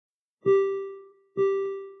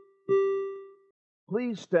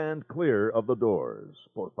Please stand clear of the doors.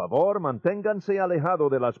 Por favor, manténganse alejado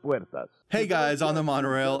de las puertas. Hey guys, on the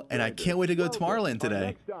monorail, and I can't wait to go to Tomorrowland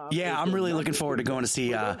today. Yeah, I'm really looking forward to going to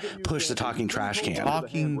see Push the Talking Trash Can.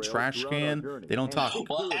 Talking trash can? They don't talk.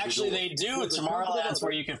 Well, actually, they do. Tomorrowland's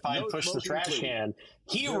where you can find Push the Trash Can.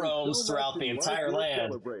 He roams throughout the entire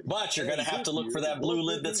land, but you're going to have to look for that blue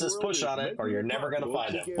lid that says Push on it, or you're never going to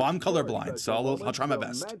find him. Well, I'm colorblind, so I'll try my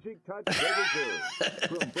best.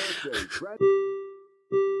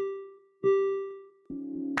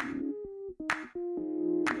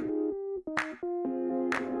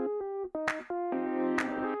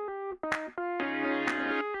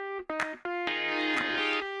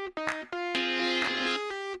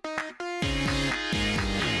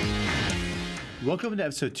 Welcome to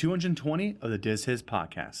episode 220 of the Diz Hiz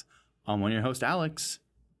podcast. I'm one of your hosts, Alex.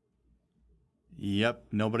 Yep,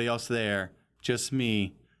 nobody else there, just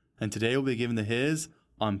me. And today we'll be giving the Hiz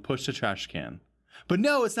on Push the Trash Can. But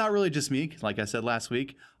no, it's not really just me. Like I said last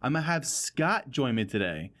week, I'm going to have Scott join me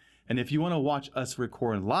today. And if you want to watch us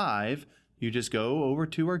record live, you just go over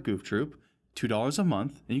to our Goof Troop, $2 a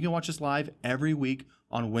month, and you can watch us live every week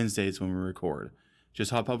on Wednesdays when we record.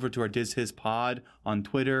 Just hop over to our Diz Hiz Pod on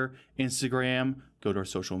Twitter, Instagram, go to our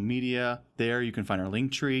social media. There you can find our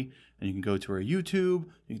link tree, and you can go to our YouTube,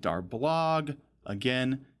 you can to our blog.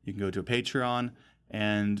 Again, you can go to a Patreon,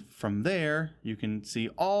 and from there, you can see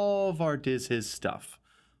all of our Diz Hiz stuff.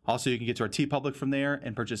 Also, you can get to our TeePublic from there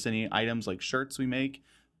and purchase any items like shirts we make.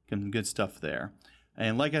 Some good stuff there.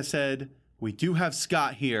 And like I said, we do have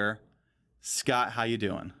Scott here. Scott, how you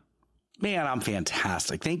doing? Man, I'm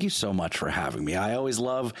fantastic. Thank you so much for having me. I always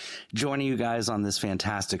love joining you guys on this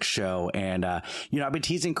fantastic show. And, I've been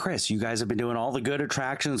teasing Chris. You guys have been doing all the good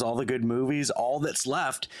attractions, all the good movies. All that's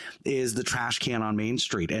left is the trash can on Main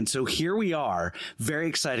Street. And so here we are, very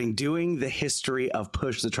exciting, doing the history of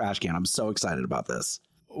Push the Trash Can. I'm so excited about this.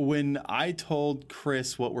 When I told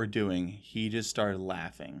Chris what we're doing, he just started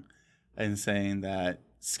laughing and saying that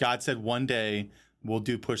Scott said one day we'll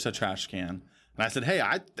do Push the Trash Can. And I said, hey,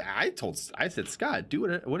 I said, Scott, do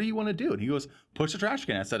it. What do you want to do? And he goes, Push the Trash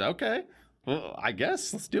Can. I said, okay, well, I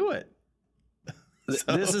guess let's do it.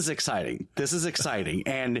 This is exciting.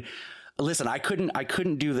 And listen, I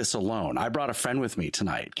couldn't do this alone. I brought a friend with me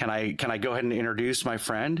tonight. Can I go ahead and introduce my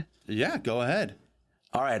friend? Yeah, go ahead.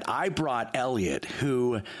 All right. I brought Elliot,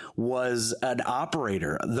 who was an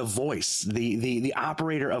operator, the voice, the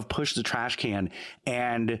operator of Push the Trash Can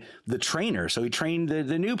and the trainer. So he trained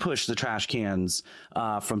the new Push the Trash Cans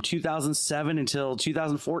from 2007 until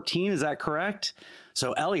 2014. Is that correct?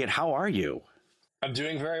 So Elliot, how are you? I'm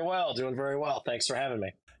doing very well. Thanks for having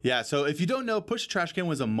me. Yeah. So if you don't know, Push the Trash Can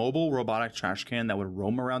was a mobile robotic trash can that would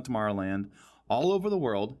roam around Tomorrowland all over the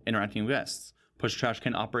world, interacting with guests. Push the Trash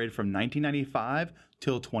Can operated from 1995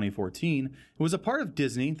 till 2014. It was a part of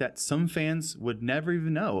Disney that some fans would never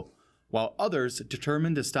even know, while others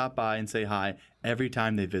determined to stop by and say hi every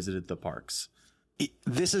time they visited the parks.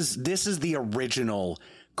 This is the original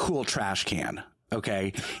cool trash can.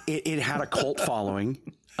 Okay, it had a cult following.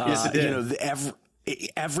 Yes, it did.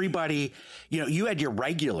 Everybody, you had your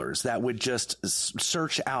regulars that would just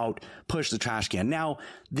search out Push the Trash Can. Now,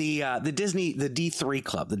 the D3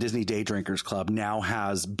 Club, the Disney Day Drinkers Club, now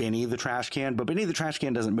has Benny the Trash Can, but Benny the Trash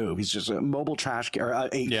Can doesn't move. He's just a mobile trash can, or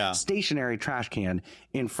a stationary trash can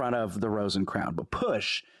in front of the Rose and Crown. But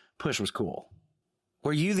Push was cool.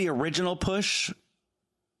 Were you the original Push?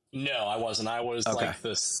 No, I wasn't. I was like the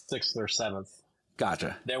 6th or 7th.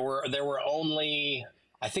 Gotcha. There were only,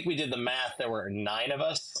 I think we did the math, there were 9 of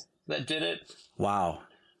us that did it. Wow.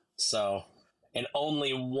 So, and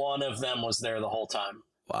only one of them was there the whole time.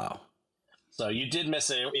 Wow. So you did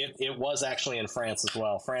miss it. It was actually in France as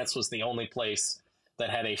well. France was the only place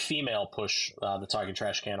that had a female Push the Talking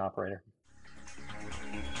Trash Can operator.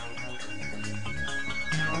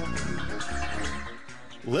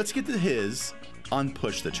 Let's get to his on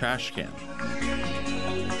Push the Trash Can.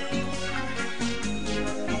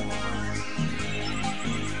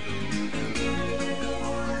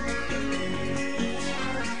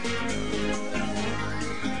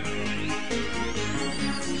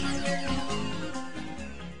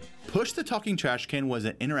 Push the Talking Trash Can was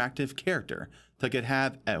an interactive character that could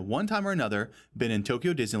have, at one time or another, been in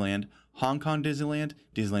Tokyo Disneyland, Hong Kong Disneyland,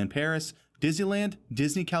 Disneyland Paris, Disneyland,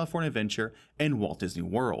 Disney California Adventure, and Walt Disney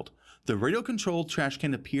World. The radio-controlled trash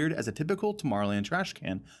can appeared as a typical Tomorrowland trash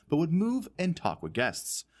can, but would move and talk with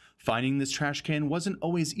guests. Finding this trash can wasn't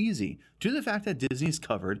always easy, due to the fact that Disney is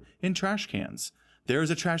covered in trash cans. There is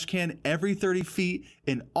a trash can every 30 feet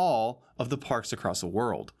in all of the parks across the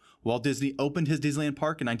world. Walt Disney opened his Disneyland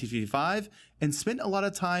Park in 1955 and spent a lot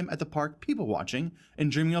of time at the park people watching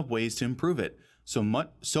and dreaming up ways to improve it. so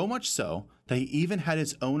much so that he even had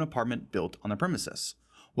his own apartment built on the premises.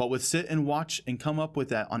 What would sit and watch and come up with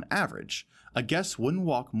that on average, a guest wouldn't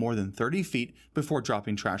walk more than 30 feet before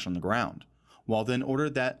dropping trash on the ground. Walt then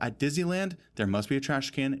ordered that at Disneyland, there must be a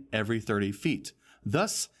trash can every 30 feet,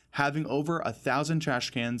 thus having over 1,000 trash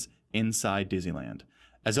cans inside Disneyland.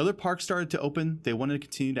 As other parks started to open, they wanted to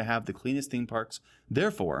continue to have the cleanest theme parks.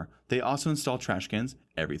 Therefore, they also installed trash cans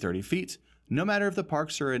every 30 feet, no matter if the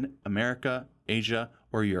parks are in America, Asia,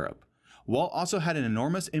 or Europe. Walt also had an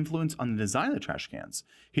enormous influence on the design of the trash cans.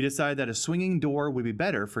 He decided that a swinging door would be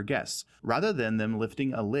better for guests, rather than them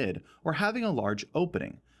lifting a lid or having a large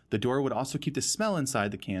opening. The door would also keep the smell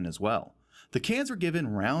inside the can as well. The cans were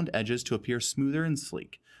given round edges to appear smoother and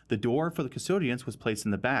sleek. The door for the custodians was placed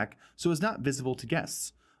in the back so it was not visible to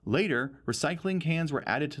guests. Later, recycling cans were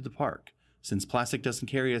added to the park. Since plastic doesn't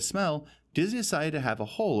carry a smell, Disney decided to have a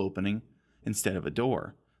hole opening instead of a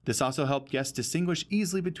door. This also helped guests distinguish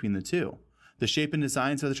easily between the two. The shape and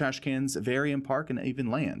designs of the trash cans vary in park and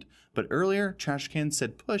even land, but earlier trash cans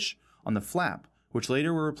said push on the flap, which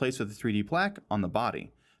later were replaced with a 3D plaque on the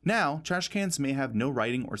body. Now, trash cans may have no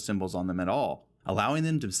writing or symbols on them at all, allowing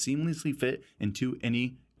them to seamlessly fit into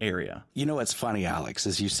any area. You know what's funny, Alex,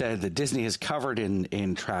 is you said that Disney is covered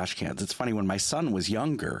in trash cans. It's funny, when my son was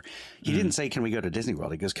younger, he didn't say, can we go to Disney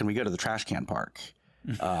World? He goes, can we go to the trash can park?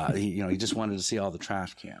 He just wanted to see all the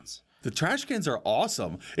trash cans. The trash cans are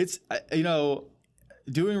awesome. It's, I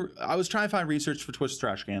was trying to find research for Push the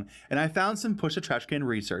Trash Can, and I found some Push the Trash Can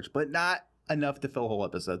research, but not enough to fill a whole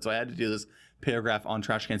episode. So I had to do this paragraph on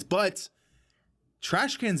trash cans. But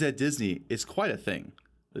trash cans at Disney is quite a thing.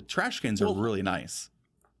 The trash cans are really nice.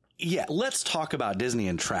 Yeah, let's talk about Disney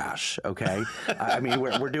and trash, okay? I mean,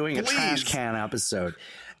 we're doing a trash can episode.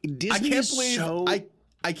 Disney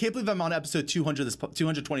I can't believe I'm on episode 200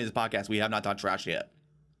 220 of this podcast. We have not talked trash yet.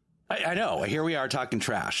 I know. Here we are talking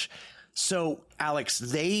trash. So, Alex,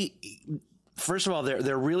 first of all,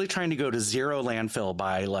 they're really trying to go to zero landfill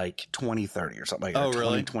by like 2030 or something like that. Oh,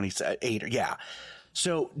 really? 2028. Yeah.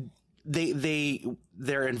 So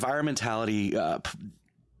their environmentality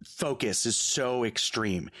focus is so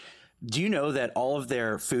extreme. Do you know that all of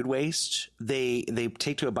their food waste they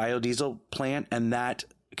take to a biodiesel plant, and that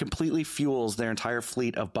completely fuels their entire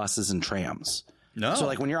fleet of buses and trams? No. So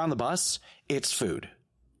like when you're on the bus, it's food.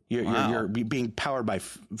 You're being powered by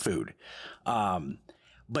food.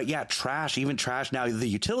 But yeah, trash, even trash. Now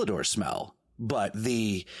the utilidors smell, but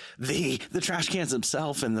the trash cans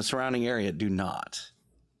themselves and the surrounding area do not.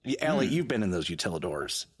 Ellie, you've been in those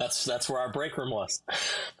utilidors. That's where our break room was.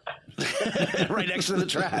 Right next to the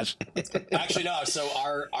trash. Actually, no. So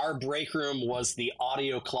our break room was the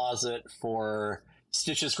audio closet for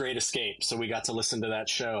Stitch's Great Escape. So we got to listen to that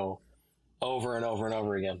show over and over and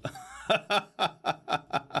over again.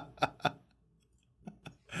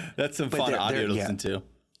 That's some fun audio to listen to.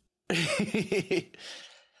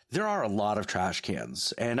 There are a lot of trash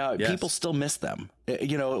cans, and people still miss them.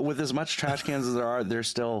 With as much trash cans as there are, there's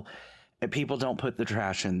still people don't put the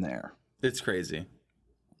trash in there. It's crazy.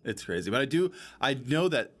 But I know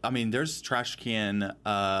that, there's trash can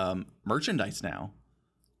merchandise now.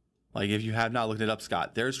 Like, if you have not looked it up,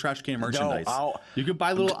 Scott, there's trash can merchandise. You can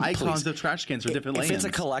buy little icons of trash cans for different lands. If it's a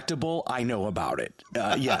collectible, I know about it.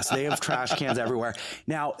 Yes, they have trash cans everywhere.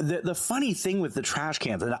 Now, the funny thing with the trash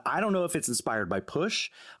cans, and I don't know if it's inspired by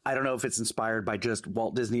Push. I don't know if it's inspired by just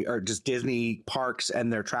Walt Disney or just Disney parks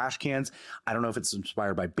and their trash cans. I don't know if it's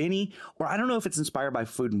inspired by Benny, or I don't know if it's inspired by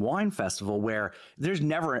Food and Wine Festival, where there's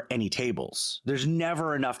never any tables. There's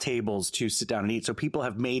never enough tables to sit down and eat. So people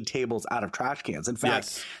have made tables out of trash cans. In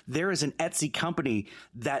fact, there is an Etsy company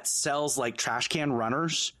that sells like trash can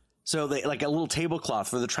runners. So they like a little tablecloth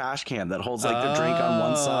for the trash can that holds like the drink on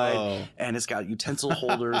one side, and it's got utensil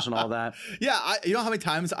holders and all that. Yeah. You know how many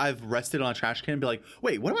times I've rested on a trash can and be like,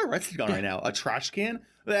 wait, what am I resting on right now? A trash can?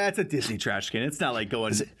 That's a Disney trash can. It's not like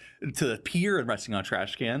going to the pier and resting on a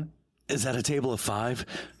trash can. Is that a table of 5?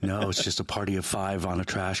 No, it's just a party of 5 on a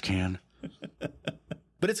trash can.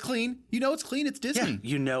 But it's clean. It's clean. It's Disney.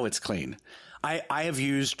 Yeah, it's clean. I have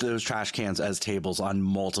used those trash cans as tables on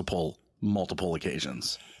multiple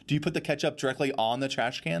occasions. Do you put the ketchup directly on the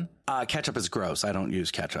trash can? Ketchup is gross. I don't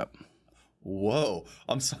use ketchup. Whoa.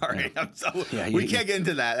 I'm sorry. Yeah. We can't get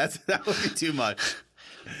into that. That would be too much.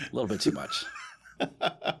 A little bit too much.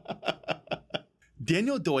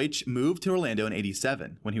 Daniel Deutsch moved to Orlando in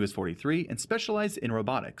 1987 when he was 43 and specialized in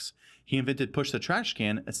robotics. He invented Push the Trash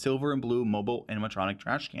Can, a silver and blue mobile animatronic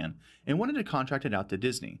trash can, and wanted to contract it out to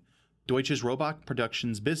Disney. Deutsch's robot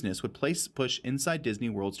productions business would place Push inside Disney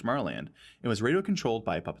World's Tomorrowland and was radio-controlled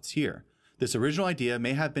by a puppeteer. This original idea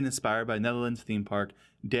may have been inspired by Netherlands theme park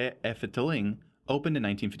De Efteling opened in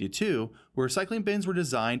 1952, where recycling bins were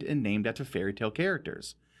designed and named after fairy tale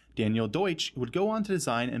characters. Daniel Deutsch would go on to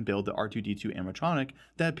design and build the R2-D2 animatronic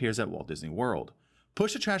that appears at Walt Disney World.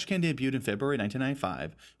 Push the Trash Can debuted in February 1995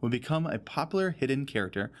 and would become a popular hidden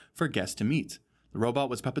character for guests to meet. The robot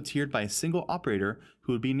was puppeteered by a single operator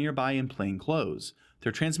who would be nearby in plain clothes.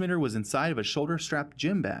 Their transmitter was inside of a shoulder-strapped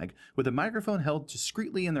gym bag with a microphone held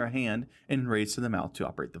discreetly in their hand and raised to the mouth to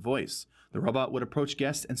operate the voice. The robot would approach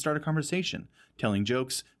guests and start a conversation, telling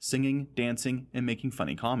jokes, singing, dancing, and making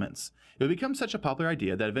funny comments. It would become such a popular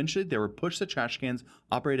idea that eventually they would push the trash cans,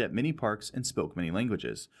 operate at many parks, and spoke many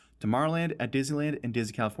languages. Tomorrowland at Disneyland and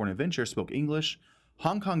Disney California Adventure spoke English.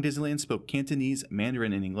 Hong Kong Disneyland spoke Cantonese,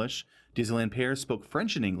 Mandarin, and English. Disneyland Paris spoke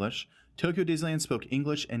French and English. Tokyo Disneyland spoke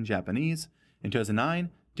English and Japanese. In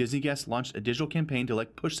 2009, Disney guests launched a digital campaign to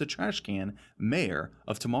elect Push the Trash Can mayor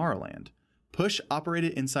of Tomorrowland. Push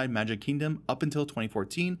operated inside Magic Kingdom up until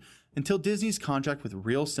 2014, until Disney's contract with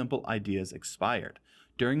Real Simple Ideas expired.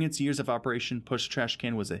 During its years of operation, Push Trash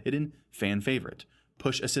Can was a hidden fan favorite.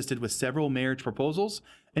 Push assisted with several marriage proposals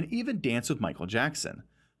and even danced with Michael Jackson,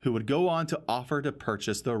 who would go on to offer to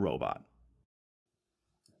purchase the robot.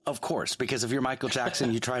 Of course, because if you're Michael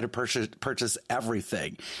Jackson, you try to purchase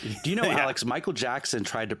everything. Do you know, Yeah. Alex, Michael Jackson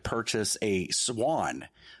tried to purchase a swan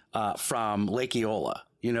from Lake Eola.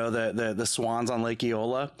 You know, the swans on Lake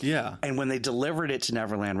Eola? Yeah. And when they delivered it to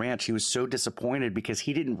Neverland Ranch, he was so disappointed because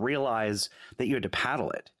he didn't realize that you had to paddle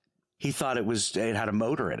it. He thought it had a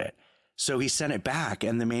motor in it. So he sent it back,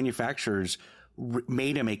 and the manufacturers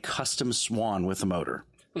made him a custom swan with a motor.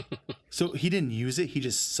 So he didn't use it, he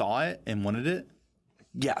just saw it and wanted it?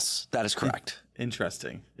 Yes, that is correct.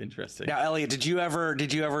 Interesting. Now, Elliot, did you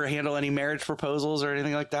ever handle any marriage proposals or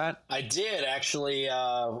anything like that? I did actually.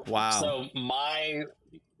 Wow. So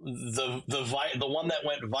the one that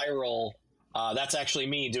went viral, that's actually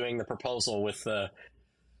me doing the proposal with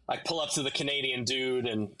I pull up to the Canadian dude,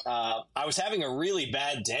 and I was having a really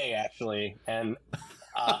bad day actually, and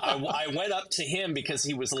I went up to him because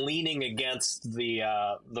he was leaning against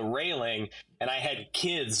the railing, and I had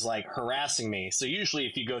kids like harassing me. So usually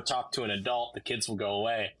if you go talk to an adult, the kids will go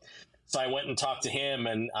away. So I went and talked to him,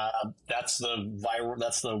 and that's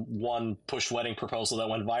the one Push wedding proposal that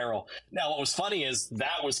went viral. Now, what was funny is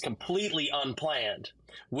that was completely unplanned,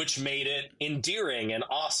 which made it endearing and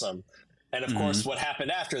awesome. And of course, what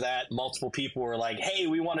happened after that, multiple people were like, hey,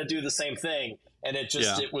 we want to do the same thing. And it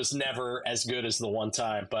was never as good as the one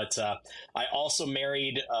time. But I also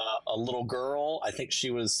married a little girl. I think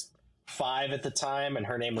she was 5 at the time, and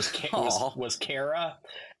her name was Kara.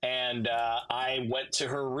 And I went to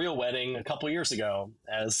her real wedding a couple years ago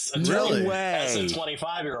as a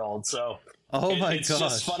 25-year-old. So it's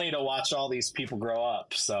just funny to watch all these people grow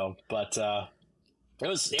up. So, but it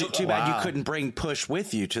was too bad you couldn't bring Push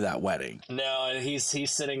with you to that wedding. No, he's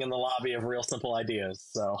sitting in the lobby of Real Simple Ideas.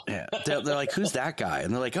 So yeah, they're like, "Who's that guy?"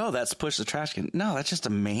 And they're like, "Oh, that's Push the Trash Can." No, that's just a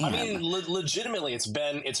man. I mean, legitimately, it's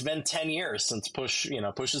been 10 years since Push. You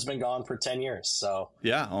know, Push has been gone for 10 years. So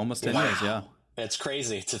yeah, almost 10 years. Yeah, it's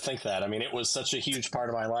crazy to think that. I mean, it was such a huge part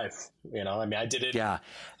of my life. You know, I mean, I did it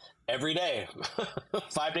every day,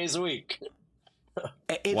 5 days a week.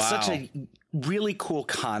 It's such a really cool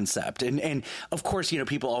concept, and of course, you know,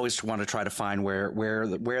 people always want to try to find where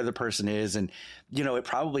the person is, and you know, it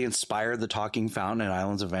probably inspired the Talking Fountain at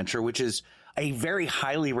Islands Adventure, which is a very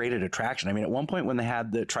highly rated attraction. I mean, at one point when they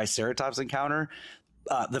had the Triceratops encounter,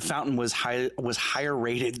 the fountain was higher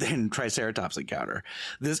rated than Triceratops encounter.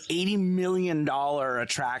 This $80 million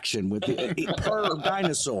attraction with per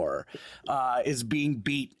dinosaur is being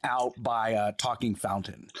beat out by a talking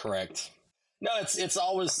fountain. Correct. No, it's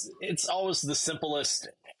always the simplest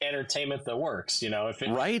entertainment that works. You know, if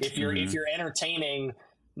you're entertaining,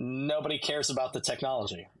 nobody cares about the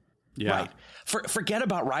technology. Yeah. Right. Forget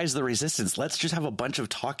about Rise of the Resistance. Let's just have a bunch of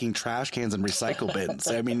talking trash cans and recycle bins.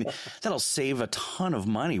 I mean, that'll save a ton of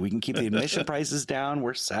money. We can keep the admission prices down.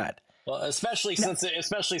 We're set. Well, especially since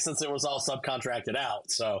it was all subcontracted out.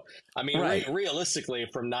 So, I mean, realistically,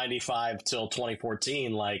 from 95 till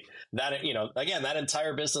 2014, like that, you know, again, that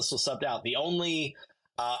entire business was subbed out. The only,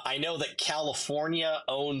 I know that California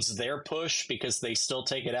owns their Push because they still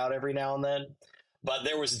take it out every now and then. But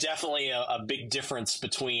there was definitely a big difference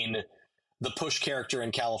between the Push character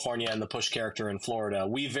in California and the Push character in Florida.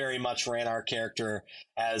 We very much ran our character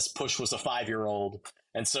as Push was a 5-year-old.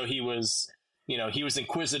 And so he was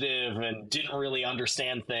inquisitive and didn't really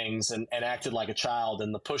understand things and acted like a child.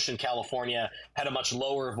 And the Push in California had a much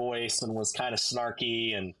lower voice and was kind of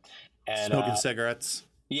snarky and smoking cigarettes.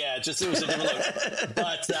 Yeah, it was a different look.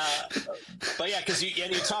 But yeah, because you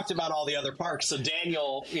talked about all the other parks. So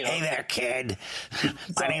Daniel, Hey there, kid.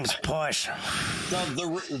 My name's Push. So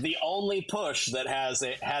the only Push that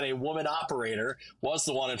had a woman operator was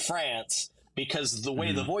the one in France, because the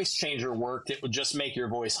way the voice changer worked, it would just make your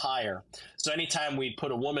voice higher. So anytime we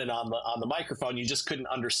put a woman on the microphone, you just couldn't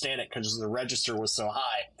understand it because the register was so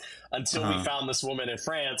high. Until we found this woman in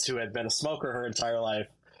France who had been a smoker her entire life,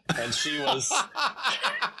 and she was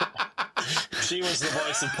the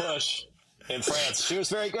voice of Push in France. She was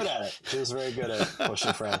very good at it. She was very good at Push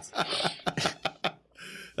in France.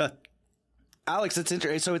 Alex, it's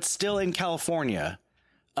interesting. So it's still in California.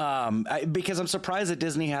 Because I'm surprised that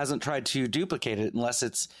Disney hasn't tried to duplicate it, unless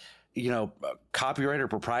it's, copyright or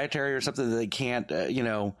proprietary or something that they can't,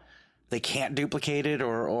 they can't duplicate it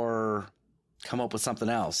or come up with something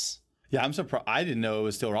else. Yeah, I'm surprised. I didn't know it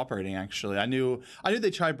was still operating. Actually, I knew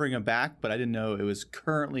they tried bringing it back, but I didn't know it was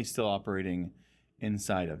currently still operating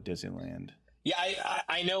inside of Disneyland. Yeah,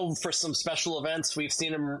 I know for some special events we've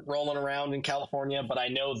seen them rolling around in California, but I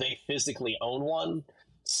know they physically own one.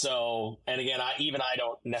 So, and again, I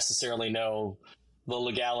don't necessarily know the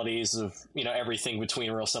legalities of, everything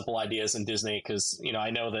between Real Simple Ideas and Disney, because, I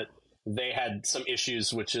know that they had some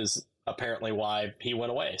issues, which is apparently why he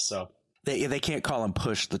went away. So they can't call him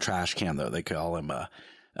Push the Trash Can, though. They call him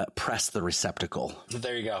Press the Receptacle.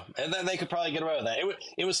 There you go. And then they could probably get away with that.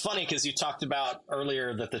 It was funny because you talked about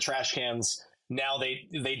earlier that the trash cans, now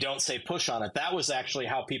they don't say Push on it. That was actually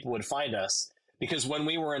how people would find us. Because when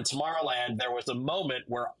we were in Tomorrowland, there was a moment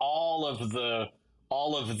where all of the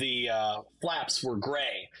flaps were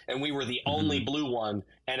gray, and we were the only blue one,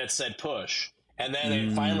 and it said Push. And then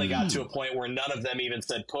it finally got to a point where none of them even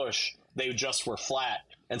said Push; they just were flat.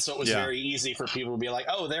 And so it was very easy for people to be like,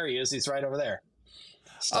 "Oh, there he is! He's right over there."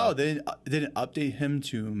 So, Oh, they didn't update him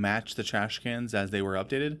to match the trash cans as they were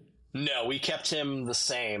updated? No, we kept him the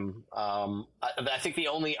same. I think the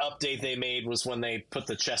only update they made was when they put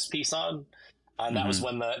the chest piece on. And that was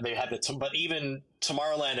when they had but even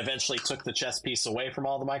Tomorrowland eventually took the chest piece away from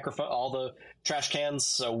all the trash cans.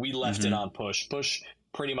 So we left it on Push. Push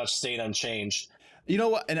pretty much stayed unchanged. You know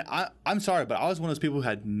what? And I'm sorry, but I was one of those people who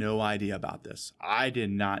had no idea about this. I did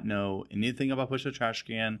not know anything about Push the Trash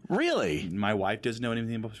Can. Really? My wife doesn't know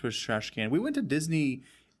anything about Push the Trash Can. We went to Disney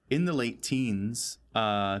in the late teens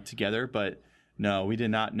together, but no, we did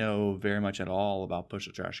not know very much at all about Push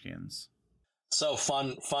the Trash Cans. So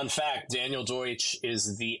fun fact, Daniel Deutsch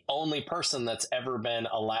is the only person that's ever been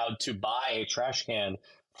allowed to buy a trash can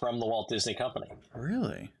from the Walt Disney Company.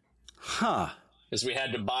 Really? Huh. Because we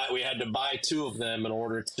had to buy two of them in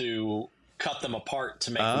order to cut them apart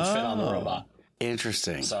to make them fit on the robot.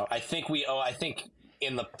 Interesting. So I think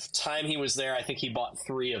in the time he was there, I think he bought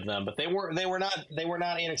 3 of them, but they were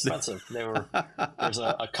not inexpensive. There's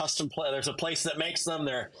a place that makes them.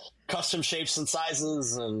 They're custom shapes and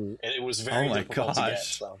sizes, and it was very difficult to get.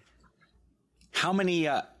 So. How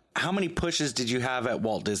many pushes did you have at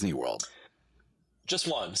Walt Disney World? Just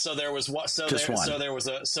one. So there was one.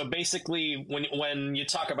 So basically, when you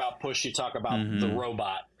talk about Push, you talk about the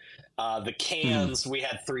robot. The cans, we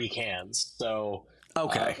had 3 cans. So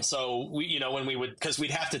okay. So we, when we would, because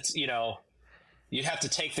we'd have to, you'd have to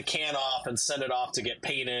take the can off and send it off to get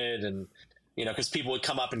painted, and because people would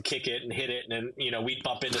come up and kick it and hit it, and then we'd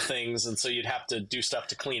bump into things, and so you'd have to do stuff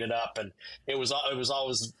to clean it up, and it was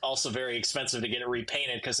always also very expensive to get it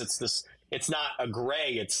repainted because it's not a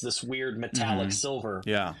gray, it's this weird metallic silver.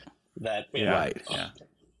 Yeah. That right. Yeah.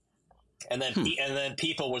 And then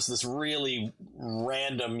people was this really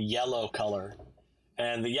random yellow color,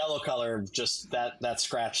 and the yellow color just that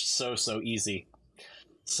scratched so easy.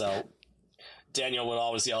 So Daniel would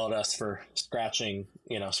always yell at us for scratching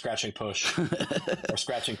Push or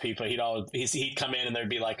scratching people. He'd come in and there'd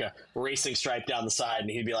be like a racing stripe down the side, and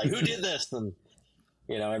he'd be like, "Who did this?" And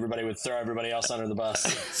everybody would throw everybody else under the bus.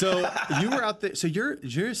 So you were out there. So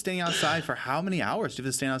you're staying outside for how many hours? Do you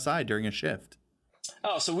have to stay outside during a shift?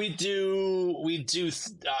 Oh, so we do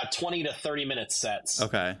 20 to 30 minute sets.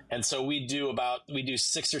 Okay. And so we do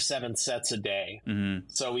 6 or 7 sets a day. Mm-hmm.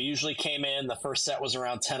 So we usually came in, the first set was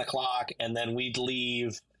around 10 o'clock, and then we'd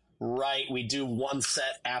leave we do one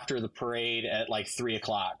set after the parade at like 3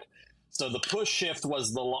 o'clock. So the Push shift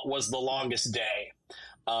was the longest day.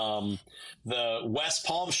 The West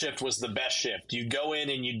Palm shift was the best shift. You go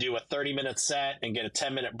in and you do a 30-minute set and get a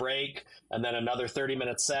 10-minute break, and then another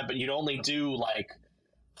 30-minute set, but you'd only do like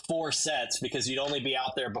 4 sets because you'd only be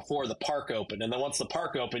out there before the park opened. And then once the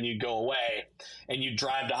park opened, you'd go away and you'd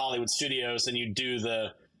drive to Hollywood Studios and you'd do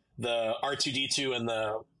the the R2-D2 and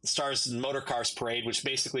the Stars and Motor Cars parade, which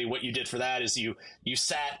basically what you did for that is you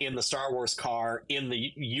sat in the Star Wars car in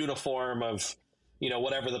the uniform of,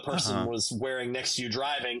 whatever the person was wearing next to you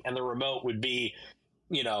driving, and the remote would be,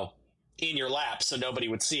 in your lap so nobody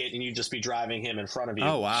would see it, and you'd just be driving him in front of you.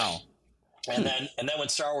 Oh, wow. And then when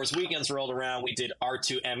Star Wars Weekends rolled around, we did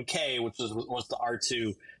R2MK, which was the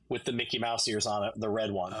R2 with the Mickey Mouse ears on it, the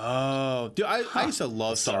red one. Oh, dude, I used to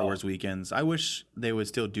love Star Wars Weekends. I wish they would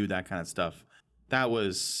still do that kind of stuff.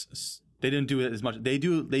 They didn't do it as much. They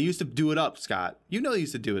used to do it up, Scott. They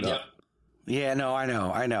used to do it up. Yeah, no, I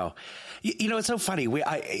know. It's so funny.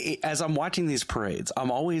 As I'm watching these parades, I'm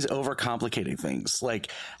always overcomplicating things.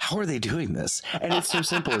 Like, how are they doing this? And it's so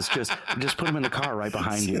simple. It's just put them in the car right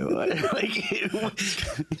behind you. Like,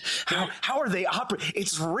 how are they operating?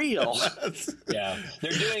 It's real. Yeah,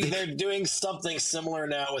 they're doing something similar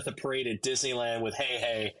now with a parade at Disneyland with Hey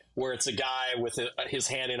Hey, where it's a guy with his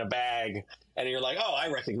hand in a bag, and you're like, oh,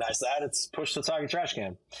 I recognize that. It's Push the Talking Trash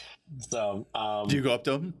Can. So, do you go up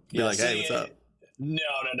to him? Be like, hey, what's up? No.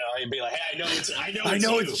 You'd be like, hey, I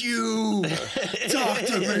know it's you. Talk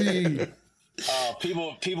to me.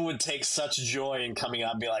 People would take such joy in coming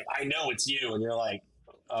out and be like, I know it's you, and you're like,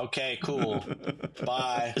 okay, cool,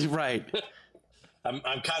 bye. Right. I'm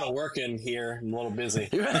kind of working here. I'm a little busy.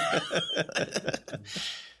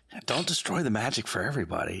 Don't destroy the magic for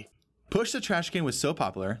everybody. Push the Trash Can was so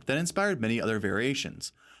popular that it inspired many other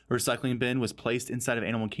variations. A recycling bin was placed inside of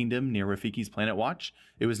Animal Kingdom near Rafiki's Planet Watch.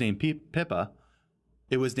 It was named Pippa.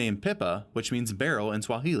 It was named Pippa, which means barrel in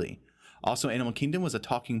Swahili. Also, Animal Kingdom was a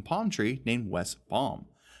talking palm tree named West Palm.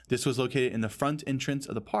 This was located in the front entrance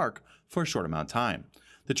of the park for a short amount of time.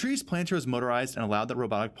 The tree's planter was motorized and allowed the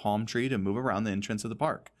robotic palm tree to move around the entrance of the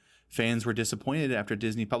park. Fans were disappointed after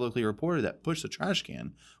Disney publicly reported that Push the Trash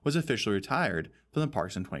Can was officially retired from the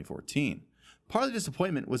parks in 2014. Part of the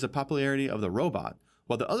disappointment was the popularity of the robot,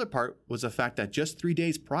 while the other part was the fact that just 3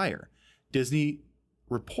 days prior, Disney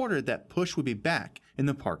reported that Push would be back in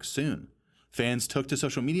the park soon. Fans took to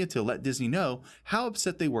social media to let Disney know how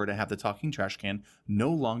upset they were to have the talking trash can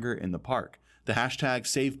no longer in the park. The hashtag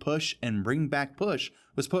Save Push and Bring Back Push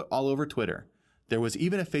was put all over Twitter. There was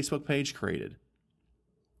even a Facebook page created.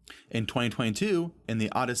 In 2022, in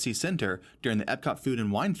the Odyssey Center during the Epcot Food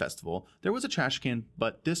and Wine Festival, there was a trash can,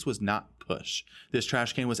 but this was not Push. This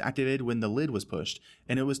trash can was activated when the lid was pushed,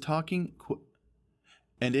 and it was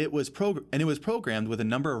programmed with a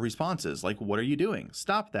number of responses like, "What are you doing?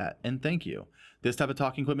 Stop that!" and "Thank you." This type of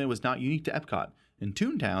talking equipment was not unique to Epcot. In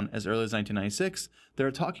Toontown, as early as 1996, there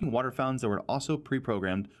are talking water fountains that were also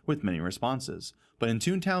pre-programmed with many responses. But in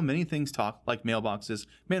Toontown, many things talk, like mailboxes,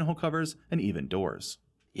 manhole covers, and even doors.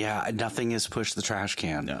 Yeah, nothing is Push the Trash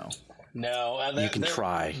Can. No, you can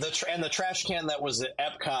try. And the trash can that was at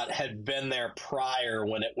Epcot had been there prior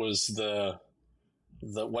when it was the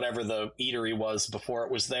whatever the eatery was before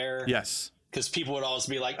it was there. Yes. Because people would always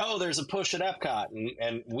be like, "Oh, there's a Push at Epcot,"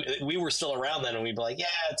 and we were still around then, and we'd be like, "Yeah,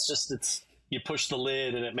 it's you push the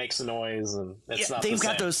lid and it makes a noise, and it's not." They've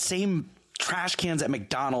got those same trash cans at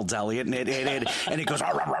McDonald's, Elliot, and it goes rah,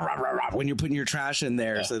 rah, rah, rah, rah, rah, when you're putting your trash in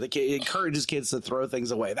there. Yeah. So it encourages kids to throw things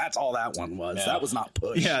away. That's all that one was. Yeah. That was not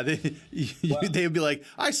Push. Yeah, they would be like,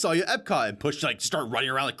 "I saw you at Epcot," and Push start running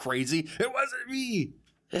around like crazy. It wasn't me.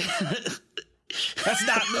 That's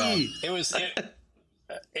not me.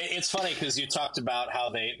 It's funny because you talked about how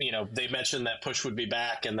they mentioned that Push would be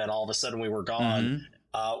back, and then all of a sudden we were gone. Mm-hmm.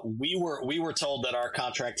 We were told that our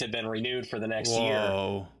contract had been renewed for the next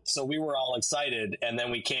year, so we were all excited. And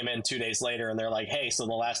then we came in 2 days later, and they're like, "Hey, so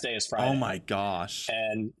the last day is Friday." Oh my gosh!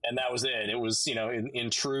 And that was it. It was in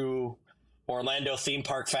true Orlando theme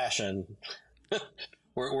park fashion.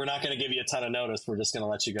 We're not going to give you a ton of notice. We're just going to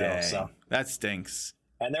let you go. Dang, so that stinks.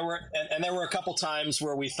 And there were a couple times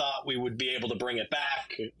where we thought we would be able to bring it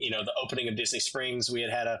back. The opening of Disney Springs, we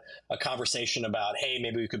had a conversation about, hey,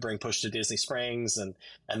 maybe we could bring Push to Disney Springs, and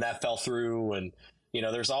that fell through. And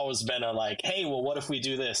there's always been a like, hey, well, what if we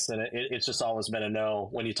do this? And it's just always been a no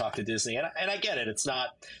when you talk to Disney. And I get it. It's not,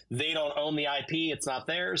 they don't own the IP. It's not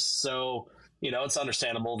theirs. So it's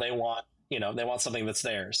understandable. They want something that's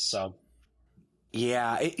theirs. So.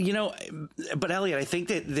 Yeah, but Elliot, I think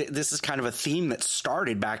that this is kind of a theme that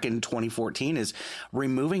started back in 2014 is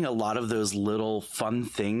removing a lot of those little fun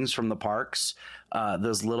things from the parks,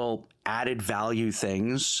 those little added value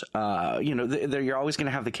things. You're always going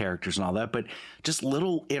to have the characters and all that, but just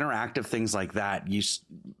little interactive things like that,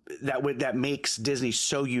 that makes Disney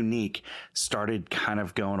so unique started kind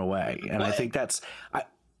of going away. And I think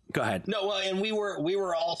go ahead. No, well, and we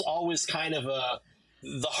were always kind of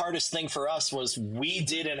the hardest thing for us was we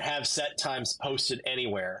didn't have set times posted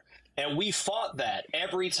anywhere. And we fought that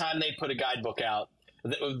every time they put a guidebook out.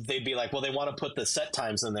 They'd be like, well, they want to put the set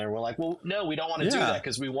times in there. We're like, well, no, we don't want to do that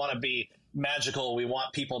because we want to be magical. We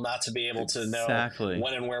want people not to be able to know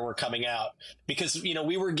when and where we're coming out, because, you know,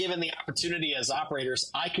 we were given the opportunity as operators.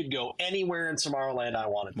 I could go anywhere in Tomorrowland I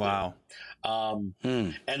wanted to. Wow.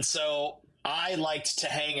 And so I liked to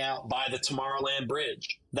hang out by the Tomorrowland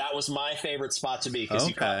Bridge. That was my favorite spot to be, because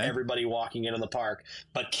you caught everybody walking into the park.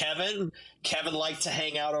 But Kevin liked to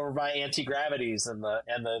hang out over by Anti-Gravities and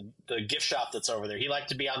the gift shop that's over there. He liked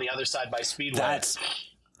to be on the other side by Speedway.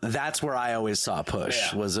 That's where I always saw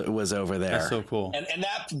Push, was over there. That's so cool. And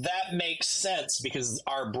that makes sense, because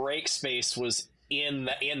our break space was in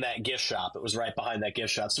that gift shop. It was right behind that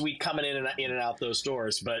gift shop. So we'd come in and out those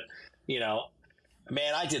doors. But, you know,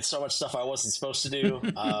 man, I did so much stuff I wasn't supposed to do.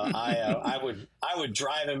 I would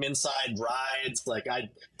drive him inside rides. Like, I'd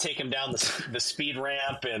take him down the speed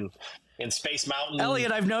ramp in Space Mountain.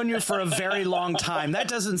 Elliot, I've known you for a very long time. That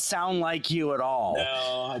doesn't sound like you at all.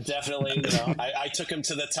 No, I definitely, you know, I took him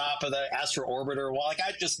to the top of the Astro Orbiter. Well, like,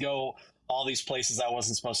 I'd just go all these places I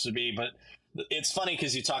wasn't supposed to be. But it's funny,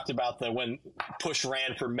 because you talked about when Push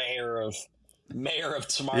ran for mayor of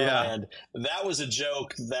Tomorrowland. Yeah. That was a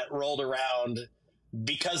joke that rolled around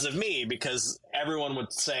because of me, because everyone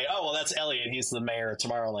would say, oh, well, that's Elliot, he's the mayor of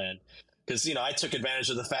Tomorrowland. Because, you know, I took advantage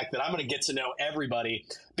of the fact that I'm going to get to know everybody,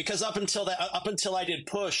 because up until I did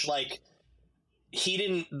Push, like,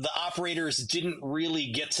 the operators didn't really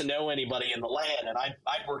get to know anybody in the land. And I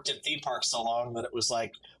worked in theme parks so long that it was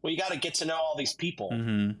like, well, you got to get to know all these people.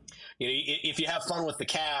 Mm-hmm. You know, if you have fun with the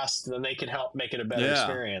cast, then they can help make it a better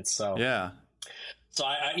experience. So So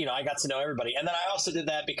I got to know everybody. And then I also did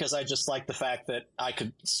that because I just liked the fact that I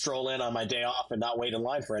could stroll in on my day off and not wait in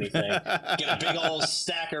line for anything. Get a big old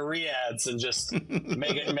stack of Riads and just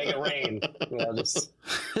make it rain. You know, just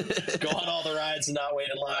go on all the rides and not wait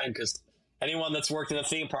in line, because anyone that's worked in a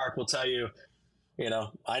theme park will tell you, you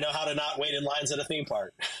know, I know how to not wait in lines at a theme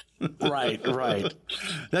park. Right.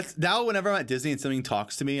 That's now, whenever I'm at Disney and something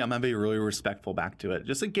talks to me, I'm going to be really respectful back to it,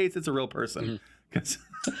 just in case it's a real person. Mm-hmm.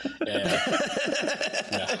 Yeah.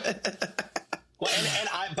 Well,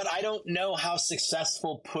 but I don't know how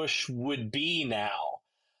successful Push would be now,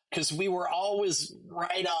 because we were always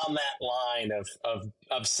right on that line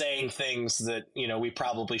of saying things that, you know, we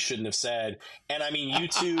probably shouldn't have said. And I mean,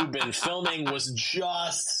 YouTube and filming was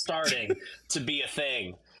just starting to be a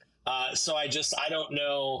thing. So I don't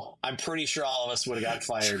know. I'm pretty sure all of us would have gotten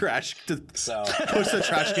fired. Push the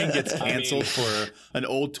Trash Can gets canceled for an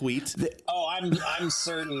old tweet. I'm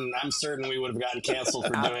certain we would have gotten canceled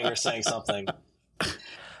for doing or saying something.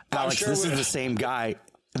 Alex, this is the same guy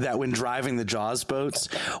that, when driving the Jaws boats,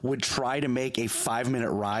 would try to make a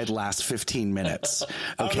 5-minute ride last 15 minutes.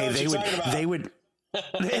 Okay,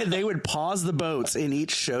 they would pause the boats in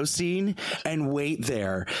each show scene and wait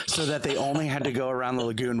there so that they only had to go around the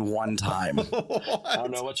lagoon one time. I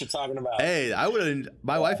don't know what you're talking about. Hey,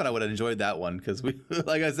 my wife and I would have enjoyed that one, because we,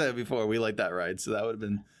 like I said before, we like that ride. So that would have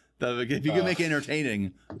been, if you could make it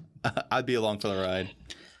entertaining, I'd be along for the ride.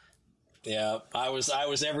 Yeah, I was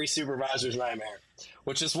every supervisor's nightmare,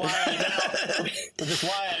 which is why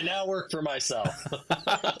I now work for myself.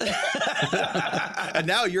 And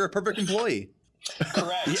now you're a perfect employee.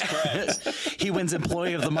 Correct. He wins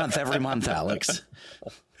Employee of the Month every month, Alex.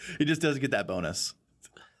 He just doesn't get that bonus.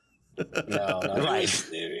 No. Right.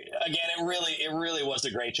 It really was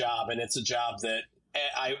a great job, and it's a job that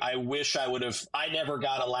I wish I would have. I never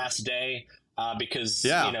got a last day because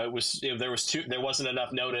you know there wasn't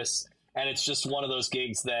enough notice, and it's just one of those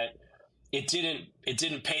gigs that it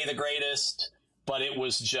didn't pay the greatest, but it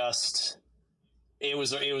was just. It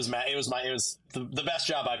was the best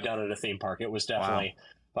job I've done at a theme park. It was definitely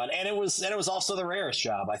fun, and it was also the rarest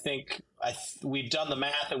job. I think we've done the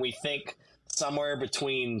math, and we think somewhere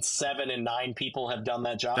between 7 and 9 people have done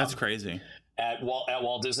that job. That's crazy. At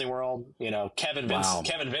Walt Disney World, you know, Kevin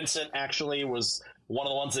Vincent actually was one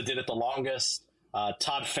of the ones that did it the longest.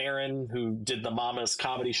 Todd Farron, who did the Mama's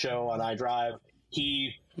comedy show on iDrive,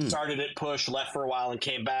 he started at Push, left for a while, and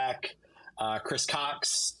came back. Chris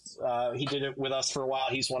Cox. He did it with us for a while.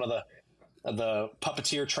 He's one of the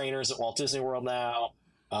puppeteer trainers at Walt Disney World now.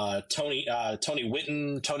 Tony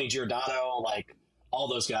Whitten, Tony Giordano, like all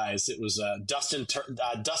those guys. It was Dustin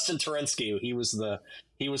Terensky. He was the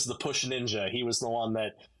Push ninja. He was the one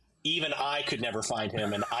that even I could never find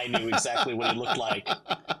him, and I knew exactly what he looked like.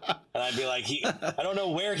 And I'd be like, I don't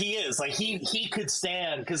know where he is. Like he could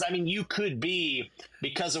stand, because I mean, you could be,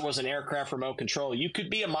 because it was an aircraft remote control, you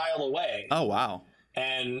could be a mile away. Oh wow.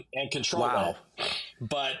 And control that.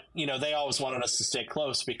 But, you know, they always wanted us to stay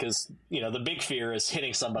close, because, you know, the big fear is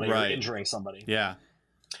hitting somebody or injuring somebody. Yeah.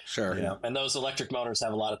 Sure. You know, and those electric motors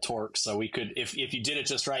have a lot of torque, so we could, if you did it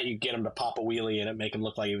just right, you get him to pop a wheelie and it make him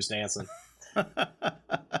look like he was dancing.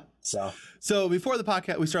 So before the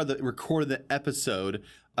podcast, we recorded the episode.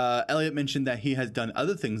 Elliot mentioned that he has done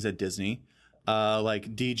other things at Disney,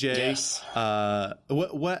 like DJ. Yes.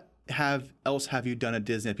 What else have you done at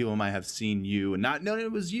Disney that people might have seen you and not known it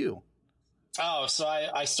was you? Oh, so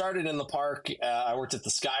I started in the park. I worked at the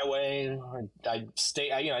Skyway. I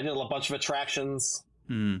did a bunch of attractions.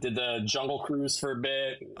 Did the Jungle Cruise for a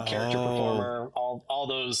bit, character performer, all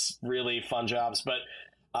those really fun jobs. But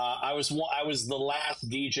I was the last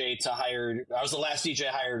DJ hired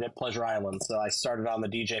at Pleasure Island. So I started on the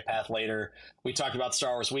DJ path later. We talked about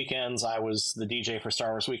Star Wars Weekends. I was the DJ for Star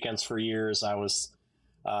Wars Weekends for years. I was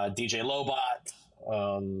DJ Lobot.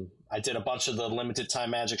 I did a bunch of the limited time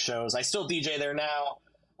magic shows. I still DJ there now.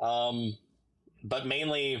 But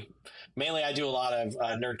mainly I do a lot of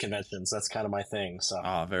nerd conventions. That's kind of my thing. So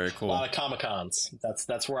very cool. A lot of Comic-Cons.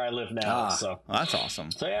 That's where I live now. So that's awesome.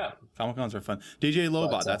 So yeah, Comic-Cons are fun. DJ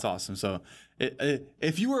Lobot, that's awesome. So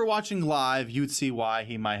if you were watching live, you'd see why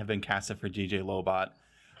he might have been casted for DJ Lobot.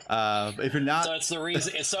 If you're not, so it's the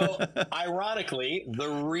reason. So ironically, the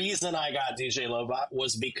reason I got DJ Lobot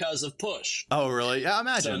was because of Push. Oh, really? Yeah,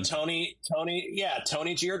 imagine. So Tony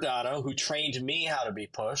Giordano, who trained me how to be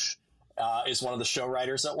Push, is one of the show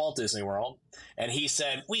writers at Walt Disney World, and he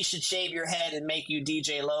said we should shave your head and make you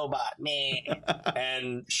DJ Lobot, me.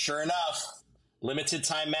 And sure enough, limited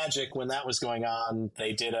time magic, when that was going on,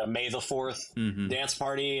 they did a May the 4th dance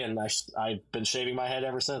party, and I've been shaving my head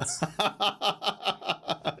ever since.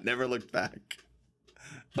 Never looked back.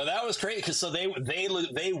 But that was crazy because they went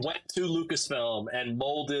to Lucasfilm and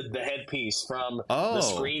molded the headpiece from the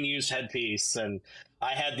screen used headpiece, and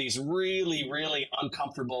I had these really, really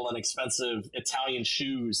uncomfortable and expensive Italian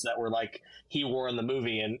shoes that were like he wore in the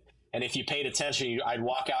movie, and if you paid attention, I'd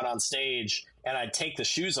walk out on stage and I'd take the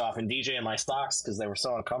shoes off and DJ in my socks because they were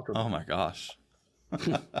so uncomfortable. Oh my gosh,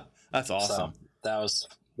 that's awesome. So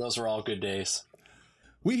those were all good days.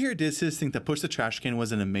 We here at DizHiz think that Push the Trash Can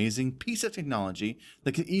was an amazing piece of technology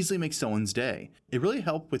that could easily make someone's day. It really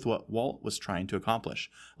helped with what Walt was trying to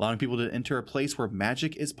accomplish, allowing people to enter a place where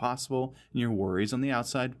magic is possible and your worries on the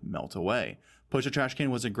outside melt away. Push the Trash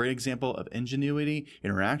Can was a great example of ingenuity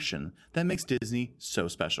interaction that makes Disney so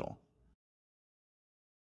special.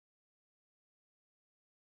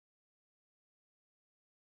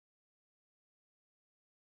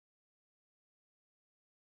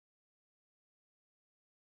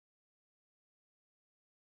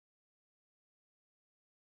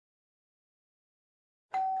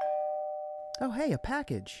 Oh, hey, a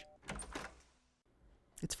package.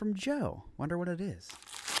 It's from Joe. Wonder what it is.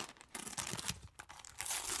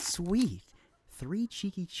 Sweet. 3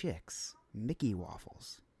 cheeky chicks. Mickey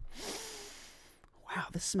waffles. Wow,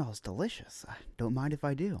 this smells delicious. I don't mind if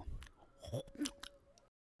I do.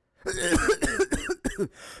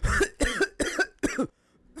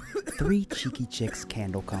 3 Cheeky Chicks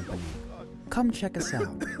Candle Company. Come check us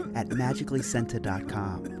out at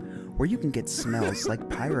magicallyscented.com, where you can get smells like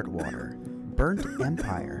pirate water, Burnt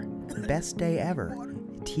Empire, Best Day Ever,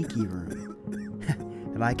 Tiki Room.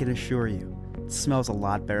 And I can assure you, it smells a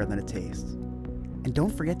lot better than it tastes. And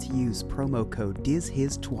don't forget to use promo code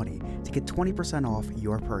DizHiz20 to get 20% off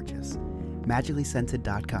your purchase.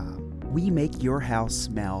 magicallyscented.com. We make your house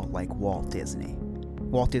smell like Walt Disney.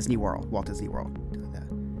 Walt Disney World. Walt Disney World.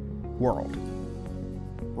 World.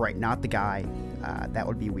 Right, not the guy. That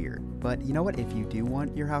would be weird. But you know what? If you do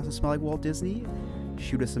want your house to smell like Walt Disney,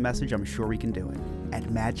 shoot us a message. I'm sure we can do it at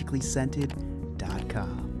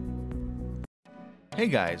magicallyscented.com. Hey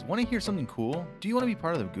guys, want to hear something cool? Do you want to be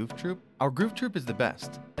part of the Goof Troop? Our Goof Troop is the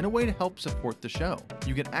best, and a way to help support the show.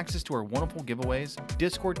 You get access to our wonderful giveaways,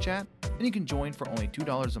 Discord chat, and you can join for only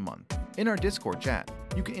 $2 a month. In our Discord chat,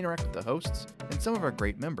 you can interact with the hosts and some of our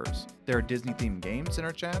great members. There are Disney-themed games in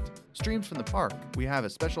our chat, streams from the park, we have a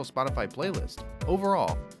special Spotify playlist.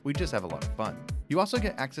 Overall, we just have a lot of fun. You also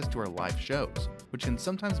get access to our live shows, which can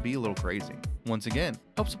sometimes be a little crazy. Once again,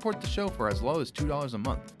 help support the show for as low as $2 a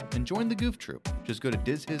month and join the Goof Troop. Just go to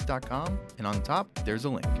DizHiz.com, and on top, there's a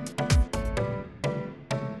link.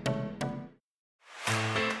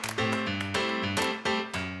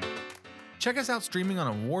 Check us out streaming on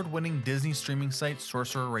award-winning Disney streaming site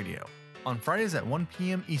Sorcerer Radio on Fridays at 1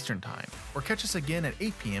 p.m. Eastern Time, or catch us again at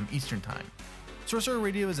 8 p.m. Eastern Time. Sorcerer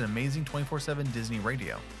Radio is an amazing 24/7 Disney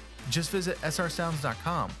radio. Just visit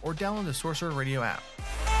srsounds.com or download the Sorcerer Radio app.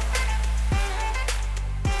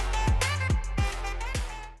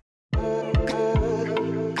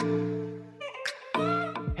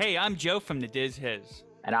 Hey, I'm Joe from the DizHiz.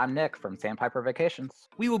 And I'm Nick from Sandpiper Vacations.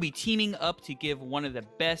 We will be teaming up to give one of the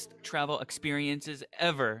best travel experiences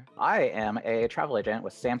ever. I am a travel agent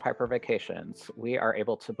with Sandpiper Vacations. We are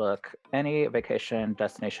able to book any vacation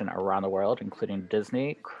destination around the world, including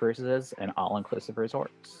Disney, cruises, and all-inclusive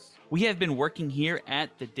resorts. We have been working here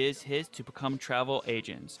at the Diz Hiz to become travel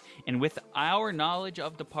agents. And with our knowledge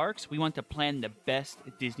of the parks, we want to plan the best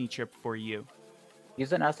Disney trip for you.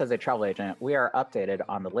 Using us as a travel agent, we are updated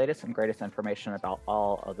on the latest and greatest information about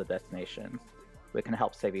all of the destinations. We can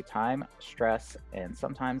help save you time, stress, and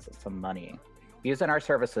sometimes some money. Using our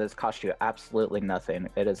services costs you absolutely nothing.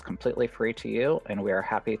 It is completely free to you, and we are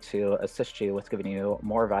happy to assist you with giving you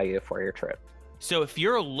more value for your trip. So if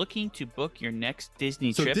you're looking to book your next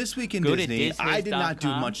Disney So trip, this week in go Disney, to I did not do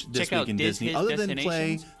DizHiz.com, much this check out week in Disney DizHiz other than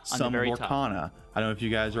play destinations on the some very top. Lorcana. I don't know if you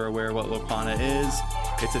guys are aware what Lorcana is.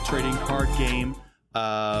 It's a trading card game.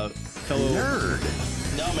 Fellow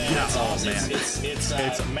Nerd. No, man, Yeah, it's oh, awesome. man.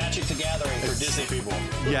 It's Magic the Gathering for Disney people.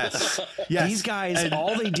 Yes, yes. These guys, And-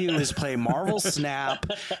 all they do is play Marvel Snap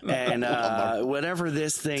and whatever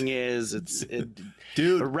this thing is.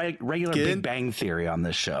 Dude, Regular get Big in- Bang Theory on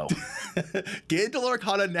this show. Get into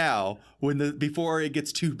Lorcana now before it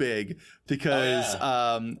gets too big, because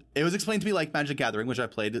it was explained to me like Magic Gathering, which I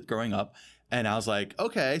played growing up, and I was like,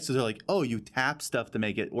 okay. So they're like, oh, you tap stuff to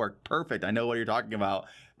make it work. Perfect. I know what you're talking about.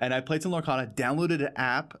 And I played some Lorcana, downloaded an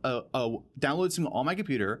app, downloaded something on my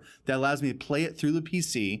computer that allows me to play it through the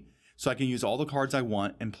PC, so I can use all the cards I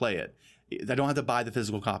want and play it. I don't have to buy the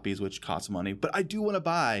physical copies, which costs money, but I do want to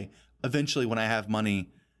buy eventually when I have money.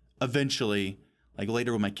 Eventually, like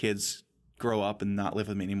later when my kids grow up and not live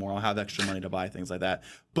with me anymore, I'll have extra money to buy things like that.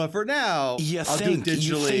 But for now, You I'll think do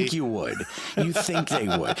digitally. you would. You think they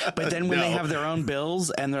would. But then when they No. have their own bills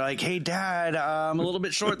and they're like, hey, Dad, I'm a little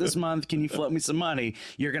bit short this month. Can you float me some money?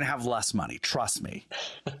 You're going to have less money. Trust me.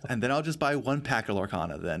 And then I'll just buy one pack of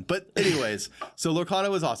Lorcana then. But anyways, so Lorcana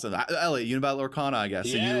was awesome. Elliot, you know about Lorcana, I guess.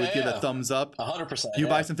 So you would give a thumbs up. 100%. You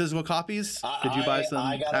buy some physical copies? Did you buy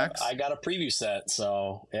some packs? I got a preview set,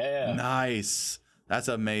 so yeah. Nice. That's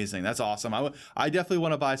amazing. That's awesome. I definitely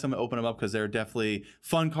want to buy some and open them up because they're definitely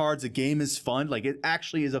fun cards. The game is fun. Like, it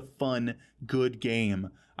actually is a fun, good game.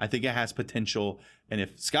 I think it has potential. And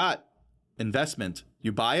if Scott, investment,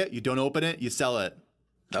 you buy it, you don't open it, you sell it.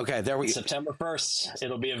 Okay, there we go. September 1st,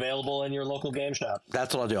 it'll be available in your local game shop.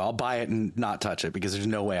 That's what I'll do. I'll buy it and not touch it because there's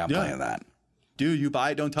no way I'm playing that. Dude, you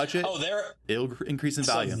buy it, don't touch it. Oh, It'll increase in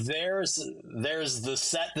value. So there's the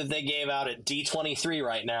set that they gave out at D23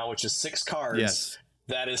 right now, which is 6 cards. Yes.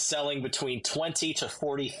 That is selling between $20,000 to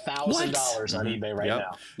 $40,000 on eBay right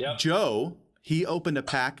now. Yep. Joe, he opened a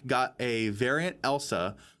pack, got a variant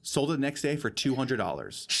Elsa, sold it the next day for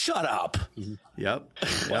 $200. Shut up. Yep.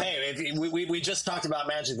 Well, hey, we just talked about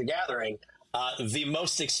Magic the Gathering. The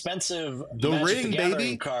most expensive The Magic Ring, the Gathering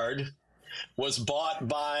baby. card was bought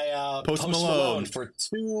by Post Malone for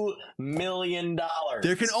 $2 million.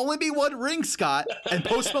 There can only be one ring, Scott, and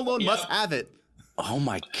Post Malone must have it. Oh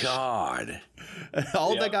my God.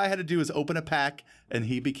 All that guy had to do was open a pack, and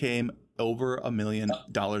he became over $1 million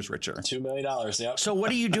richer. $2 million. Yep. So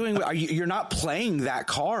what are you doing? You're not playing that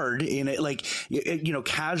card in it, like,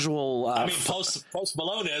 casual. I mean, Post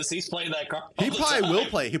Malone is. He's playing that card. He all the probably time. will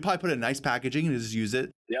play. He probably put in nice packaging and just use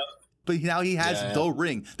it. Yep. But now he has Yeah. the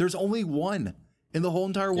ring. There's only one in the whole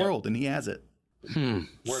entire world, and he has it. We're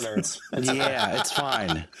nerds. Yeah, it's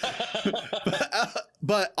fine.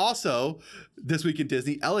 But also, this week in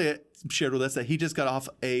Disney, Elliot shared with us that he just got off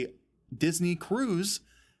a Disney cruise.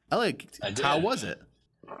 Elliot, I did. how was it?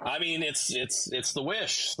 I mean, it's the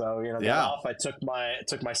wish. So got Yeah. off. I took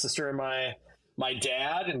my sister and my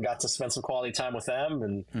dad and got to spend some quality time with them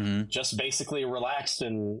and just basically relaxed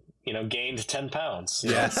and gained 10 pounds.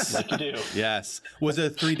 Yes. Like you do. Yes. Was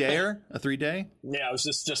it a 3-dayer? A 3-day? Yeah, it was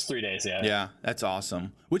just 3 days. Yeah. Yeah, that's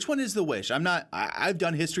awesome. Which one is the Wish? I've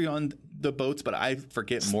done history on the boats, but I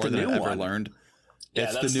forget more the than I've new ever one. learned. Yeah,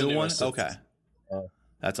 It's that's the the new one? newest. Okay.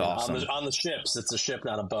 That's awesome. On the ships, it's a ship,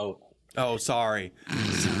 not a boat. Oh, sorry.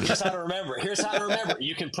 Here's how to remember.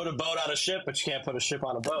 You can put a boat on a ship, but you can't put a ship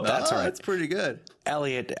on a boat. That's right. That's pretty good.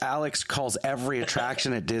 Elliot, Alex calls every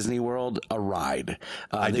attraction at Disney World a ride.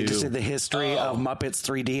 They do. just did the history of Muppets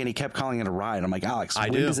 3D, and he kept calling it a ride. I'm like, Alex,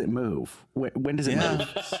 when do. does it move? When does it move?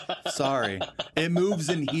 Sorry. It moves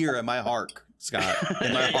in here in my heart, Scott.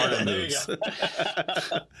 In my heart it There you moves. go.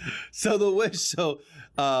 So the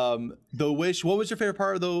Wish, what was your favorite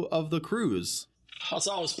part of the cruise? It's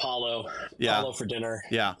always Paulo. Yeah. Paulo for dinner.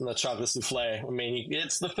 Yeah. And the chocolate souffle. I mean,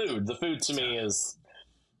 it's the food. The food to me is,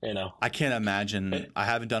 I can't imagine. I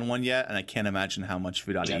haven't done one yet, and I can't imagine how much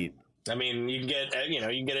food I'd eat. I mean, you can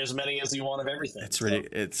get as many as you want of everything. It's really,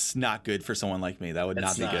 it's not good for someone like me. That would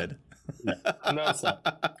not be good. No, it's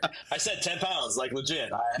not. I said 10 pounds, like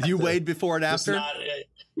legit. You weighed before and after?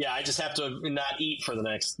 I just have to not eat for the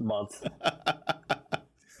next month.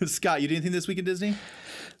 Scott, you did anything this week at Disney?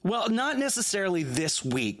 Well, not necessarily this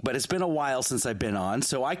week, but it's been a while since I've been on,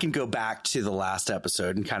 so I can go back to the last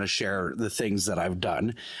episode and kind of share the things that I've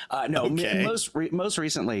done. Most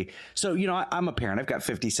recently, so, I'm a parent. I've got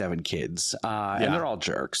 57 kids, and they're all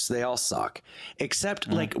jerks. They all suck, except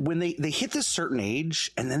like when they hit this certain age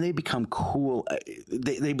and then they become cool.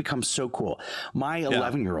 They become so cool. My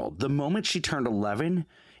 11-year-old, the moment she turned 11,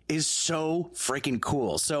 is so freaking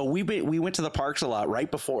cool. So we went to the parks a lot right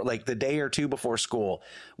before, like the day or two before school.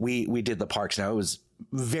 We did the parks. Now it was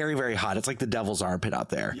very, very hot. It's like the devil's armpit out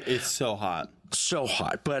there. It's so hot. So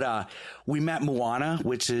hot. But we met Moana,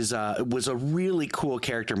 which was a really cool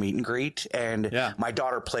character meet and greet. And my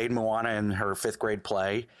daughter played Moana in her 5th grade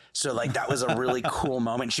play. So like that was a really cool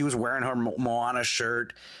moment. She was wearing her Moana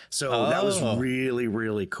shirt. So that was really,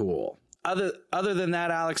 really cool. Other than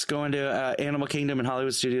that, Alex, going to Animal Kingdom and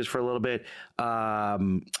Hollywood Studios for a little bit.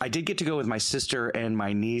 I did get to go with my sister and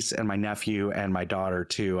my niece and my nephew and my daughter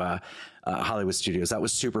to Hollywood Studios. That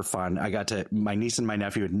was super fun. My niece and my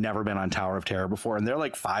nephew had never been on Tower of Terror before, and they're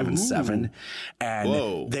like 5 and 7,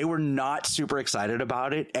 and they were not super excited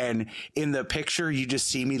about it. And in the picture, you just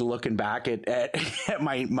see me looking back at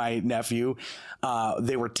my nephew.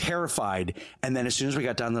 They were terrified, and then as soon as we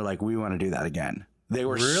got done, they're like, "We want to do that again." They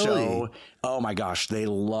were oh my gosh, they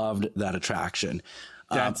loved that attraction.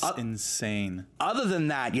 That's insane. Other than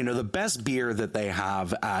that, the best beer that they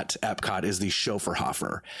have at Epcot is the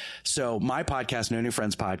Schofferhofer. So my podcast, No New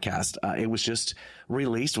Friends podcast, it was just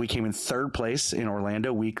released. We came in 3rd place in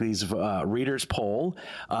Orlando Weekly's readers poll.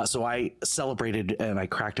 So I celebrated and I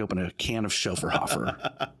cracked open a can of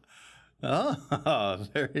Schofferhofer. Oh,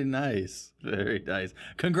 very nice. Very nice.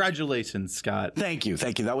 Congratulations, Scott. Thank you.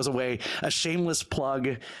 That was a shameless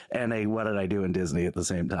plug and a what did I do in Disney at the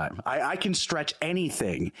same time. I can stretch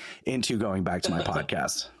anything into going back to my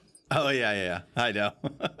podcast. Oh, yeah. I know.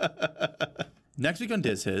 Next week on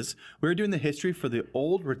Diz Hiz, we're doing the history for the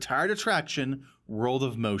old retired attraction, World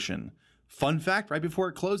of Motion. Fun fact, right before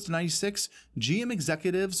it closed in 96, GM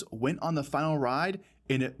executives went on the final ride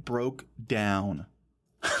and it broke down.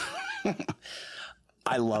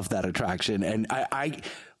 I love that attraction. And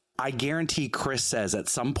I guarantee Chris says at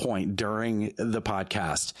some point during the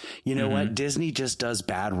podcast, you know what? Disney just does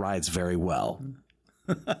bad rides very well.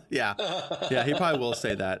 Yeah, he probably will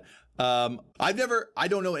say that. I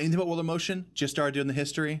don't know anything about World of Motion. Just started doing the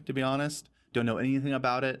history, to be honest. Don't know anything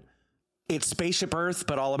about it. It's Spaceship Earth,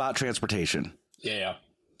 but all about transportation. Yeah.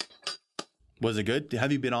 Was it good?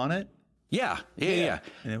 Have you been on it? Yeah. And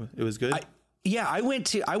it was good. I went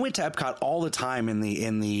to Epcot all the time in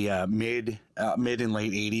the mid and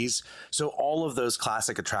late 80s. So all of those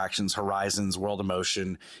classic attractions, Horizons, World of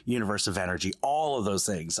Motion, Universe of Energy, all of those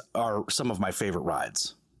things are some of my favorite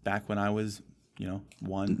rides. Back when I was,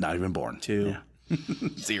 1, not even born, 2,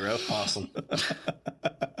 0. Awesome.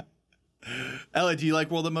 Ellie, do you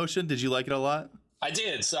like World of Motion? Did you like it a lot? I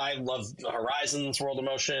did. So I love Horizons, World of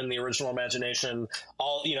Motion, the original Imagination.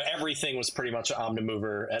 Everything was pretty much an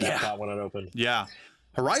Omnimover at Epcot when it opened. Yeah.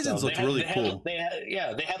 Horizons looked really cool. They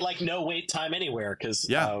had like no wait time anywhere because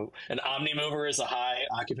an Omnimover is a high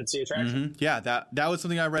occupancy attraction. Yeah, that was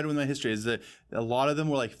something I read in my history, is that a lot of them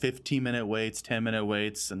were like 15-minute waits, 10-minute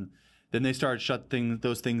waits, and then they started shutting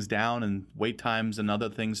those things down, and wait times and other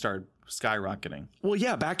things started skyrocketing. Well,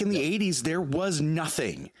 yeah, back in the 80s, there was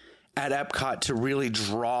nothing at Epcot to really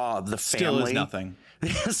draw the family. Still is nothing.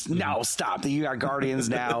 No, stop. You got Guardians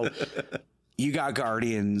now. You got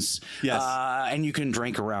Guardians. Yes. And you can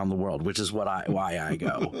drink around the world, which is why I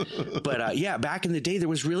go. But back in the day, there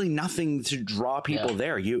was really nothing to draw people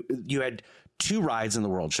there. You had 2 rides in the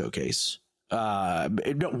World Showcase.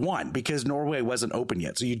 One, because Norway wasn't open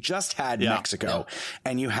yet. So you just had Mexico,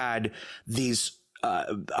 and you had these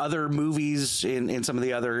other movies in some of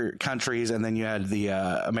the other countries, and then you had the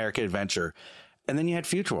American Adventure, and then you had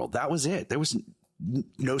Future World. That was it. There was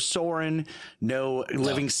no Soarin', no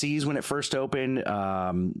Living Seas when it first opened,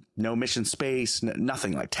 no Mission Space,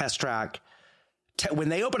 nothing like Test Track. When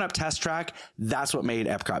they opened up Test Track, that's what made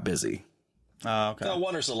Epcot busy. Okay. No,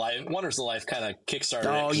 Wonders of Life kind of kickstarted.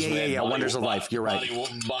 Oh yeah. Wonders of Life. You're right.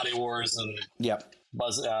 Body Wars and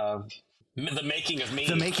Buzz. The Making of Me.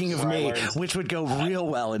 The Making of Me, which would go real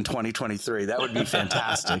well in 2023. That would be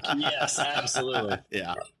fantastic. Yes, absolutely.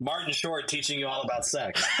 Yeah. Martin Short teaching you all about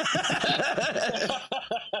sex.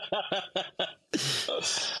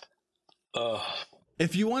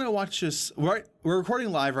 If you want to watch us, we're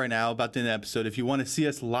recording live right now about the end of the episode. If you want to see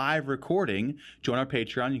us live recording, join our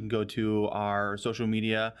Patreon. You can go to our social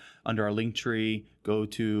media under our link tree. Go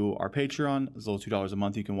to our Patreon. It's a little $2 a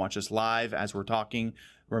month. You can watch us live as we're talking,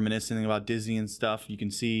 reminiscing about Disney and stuff. You can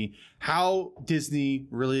see how Disney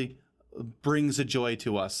really brings a joy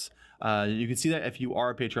to us. You can see that if you are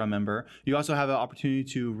a Patreon member. You also have an opportunity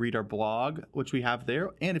to read our blog, which we have there.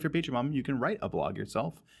 And if you're a Patreon member, you can write a blog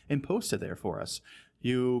yourself and post it there for us.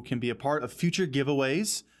 You can be a part of future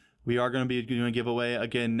giveaways. We are going to be doing a giveaway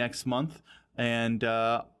again next month. And,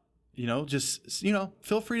 feel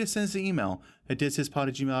free to send us an email at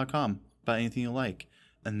dizhispod@gmail.com about anything you like.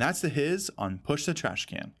 And that's the His on Push the Trash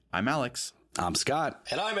Can. I'm Alex. I'm Scott.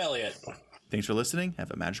 And I'm Elliot. Thanks for listening. Have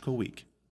a magical week.